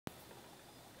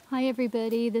Hi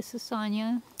everybody, this is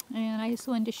Sonia, and I just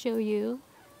wanted to show you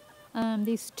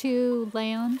these two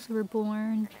lambs were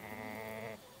born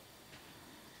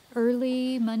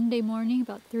early Monday morning,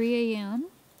 about 3 a.m.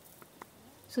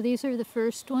 So these are the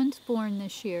first ones born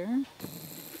this year,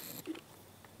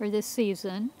 or this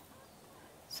season.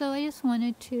 So I just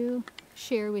wanted to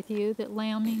share with you that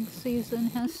lambing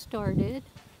season has started.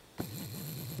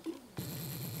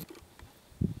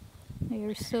 They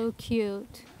are so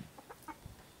cute.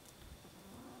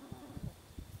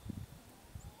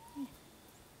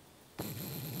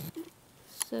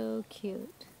 So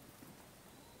cute.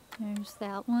 There's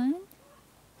that one.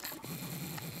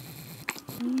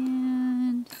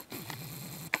 And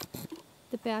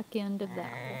the back end of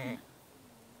that one.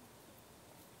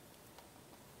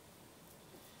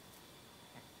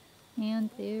 And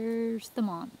there's the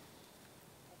mom.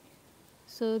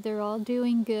 So they're all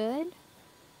doing good.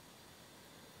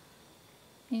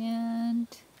 And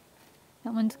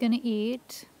that one's gonna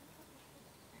eat.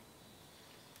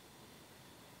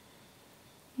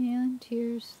 And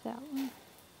here's that one.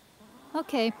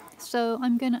 Okay, so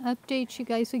I'm gonna update you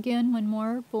guys again when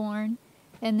more are born,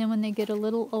 and then when they get a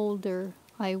little older,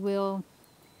 I will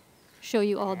show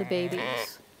you all the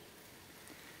babies.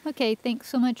 Okay, thanks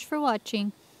so much for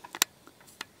watching.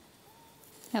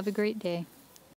 Have a great day.